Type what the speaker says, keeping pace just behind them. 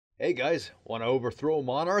Hey guys, want to overthrow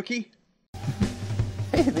monarchy?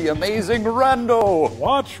 Hey, the amazing Rando!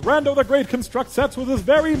 Watch Rando the Great construct sets with his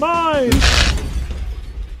very mind!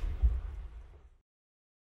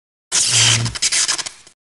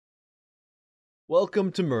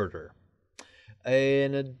 Welcome to Murder,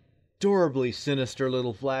 an adorably sinister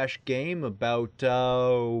little flash game about,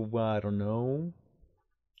 I don't know,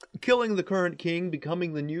 killing the current king,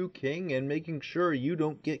 becoming the new king, and making sure you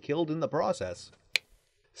don't get killed in the process.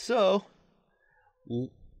 So,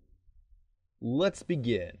 let's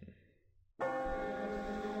begin.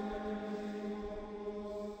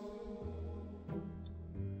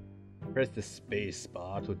 Press the space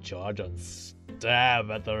bar to charge on stab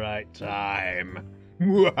at the right time.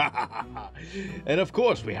 And of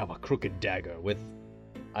course we have a crooked dagger with,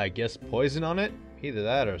 I guess, poison on it? Either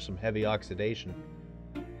that or some heavy oxidation.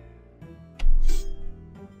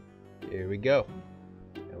 Here we go.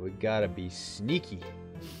 And we gotta be sneaky.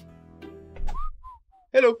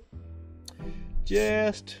 Hello.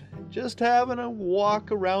 Just having a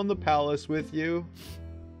walk around the palace with you.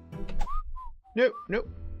 Nope.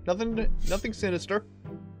 Nothing sinister.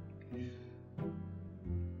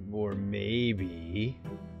 Or maybe...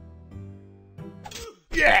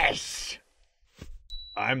 Yes!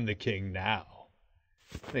 I'm the king now.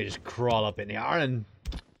 Let me just crawl up in here and...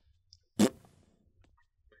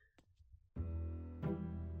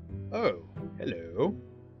 Oh, hello.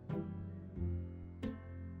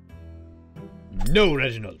 No,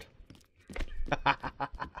 Reginald.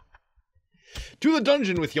 To the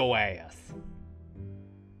dungeon with your ass.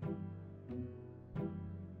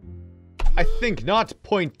 I think not,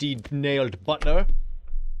 pointy-nailed butler.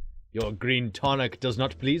 Your green tonic does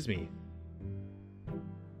not please me.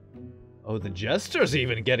 Oh, the jester's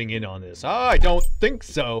even getting in on this. I don't think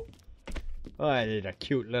so. Oh, a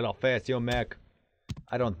cute little face you make.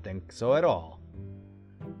 I don't think so at all.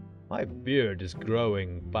 My beard is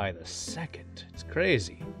growing by the second. It's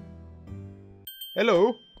crazy.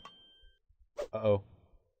 Hello? Uh-oh.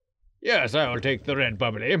 Yes, I will take the red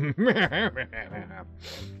bubbly.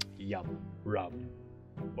 Yum. Rum.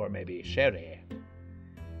 Or maybe sherry.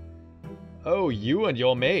 Oh, you and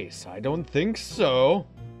your mace. I don't think so.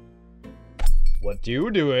 What are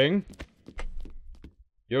you doing?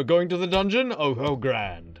 You're going to the dungeon? Oh, how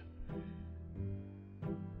grand.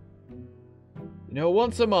 You know,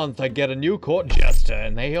 once a month I get a new court jester,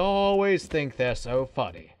 and they always think they're so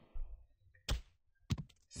funny.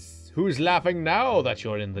 Who's laughing now that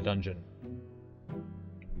you're in the dungeon?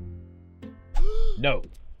 No.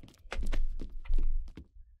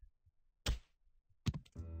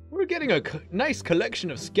 We're getting a nice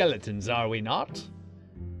collection of skeletons, are we not?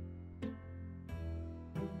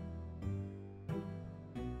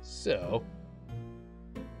 So,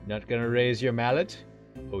 not gonna raise your mallet?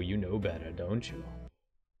 Oh, you know better, don't you?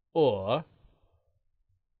 Or,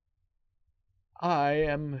 I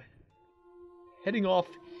am heading off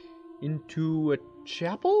into a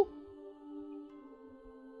chapel?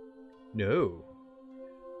 No,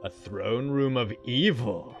 a throne room of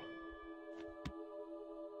evil.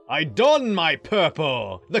 I don my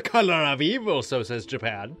purple, the color of evil, so says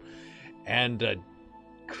Japan, and a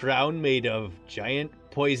crown made of giant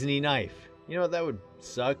poisony knife. You know what, that would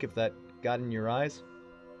suck if that got in your eyes.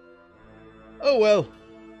 Oh well.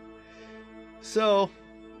 So,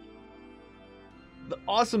 the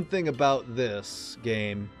awesome thing about this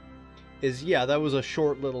game is, yeah, that was a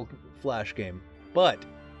short little flash game, but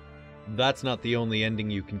that's not the only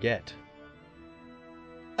ending you can get.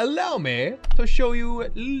 Allow me to show you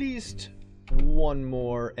at least one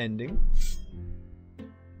more ending.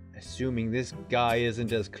 Assuming this guy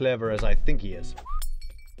isn't as clever as I think he is.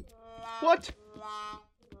 What?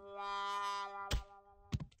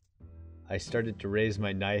 I started to raise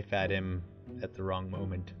my knife at him at the wrong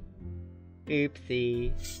moment.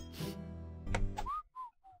 Oopsie.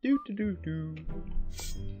 Do.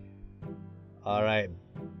 Alright.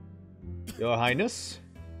 Your Highness?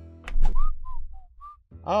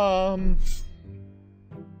 Got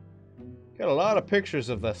a lot of pictures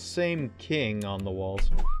of the same king on the walls.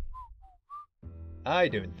 I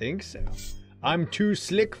don't think so. I'm too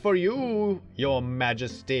slick for you, your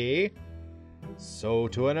majesty. So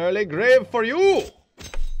to an early grave for you!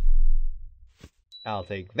 I'll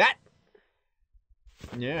take that.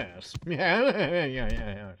 Yes.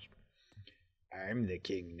 Yes. I'm the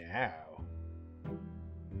king now.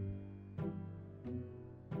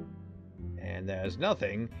 And there's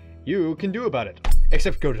nothing you can do about it,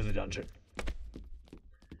 except go to the dungeon.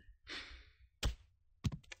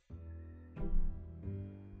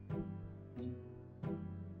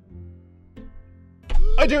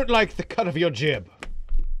 I don't like the cut of your jib.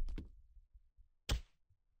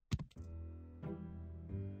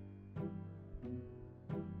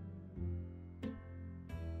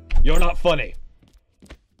 You're not funny.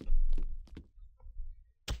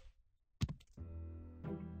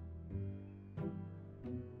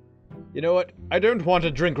 You know what? I don't want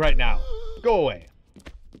a drink right now. Go away.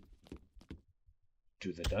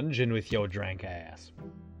 To the dungeon with your drank ass.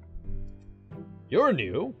 You're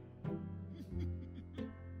new.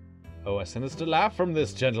 Oh, a sinister laugh from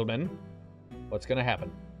this gentleman. What's gonna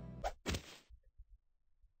happen?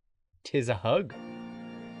 'Tis a hug.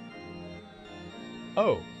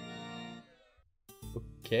 Oh.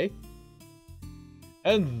 Okay.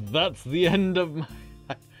 And that's the end of my...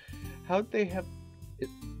 How'd they have...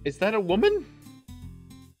 Is that a woman?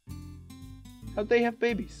 How'd they have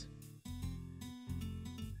babies?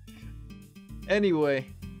 Anyway,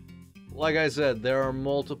 like I said, there are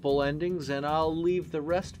multiple endings, and I'll leave the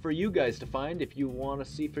rest for you guys to find if you want to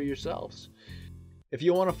see for yourselves. If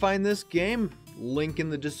you want to find this game, link in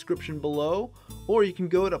the description below, or you can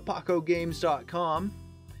go to pacogames.com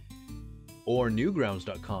or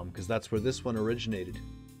newgrounds.com, because that's where this one originated.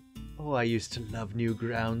 Oh, I used to love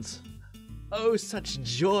Newgrounds. Oh, such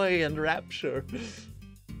joy and rapture.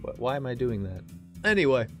 Why am I doing that?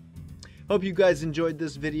 Anyway, hope you guys enjoyed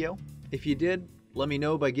this video. If you did, let me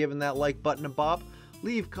know by giving that like button a bop.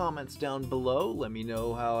 Leave comments down below. Let me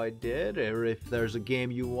know how I did, or if there's a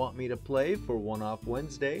game you want me to play for One-Off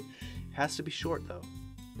Wednesday. Has to be short though.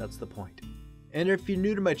 That's the point. And if you're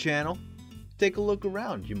new to my channel, take a look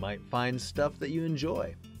around. You might find stuff that you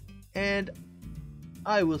enjoy. And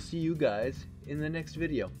I will see you guys in the next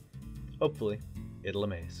video. Hopefully, it'll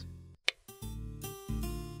amaze.